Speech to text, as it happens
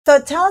So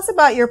tell us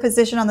about your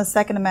position on the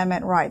Second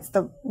Amendment rights,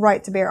 the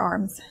right to bear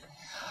arms.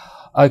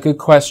 A good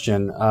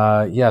question.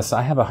 Yes,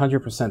 I have a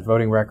 100%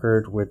 voting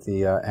record with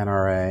the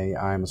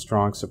NRA. I'm a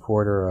strong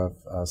supporter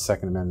of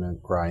Second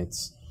Amendment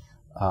rights.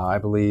 I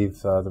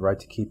believe the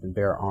right to keep and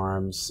bear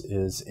arms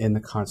is in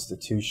the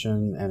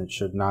Constitution and it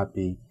should not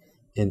be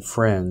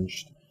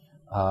infringed.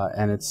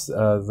 And it's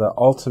the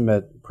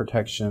ultimate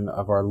protection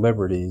of our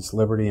liberties.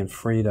 Liberty and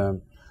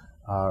freedom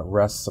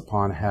rests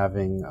upon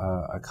having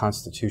a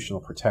constitutional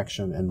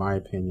protection, in my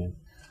opinion,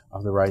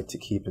 of the right to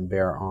keep and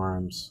bear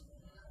arms.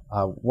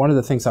 One of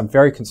the things I'm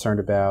very concerned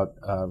about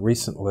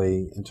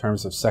recently in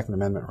terms of Second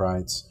Amendment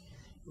rights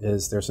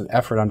is there's an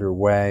effort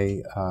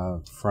underway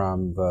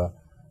from the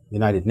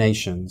United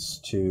Nations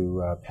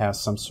to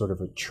pass some sort of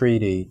a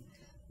treaty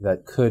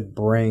that could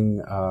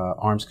bring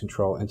arms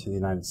control into the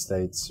United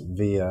States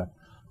via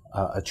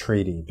a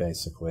treaty,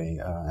 basically,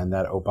 and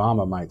that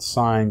Obama might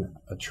sign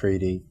a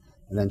treaty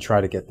and then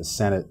try to get the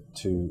Senate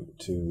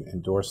to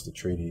endorse the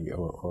treaty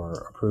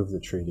or approve the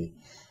treaty.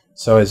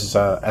 So as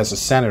a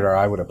senator,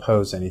 I would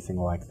oppose anything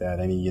like that,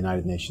 any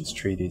United Nations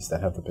treaties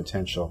that have the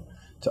potential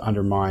to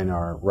undermine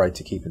our right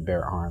to keep and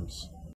bear arms.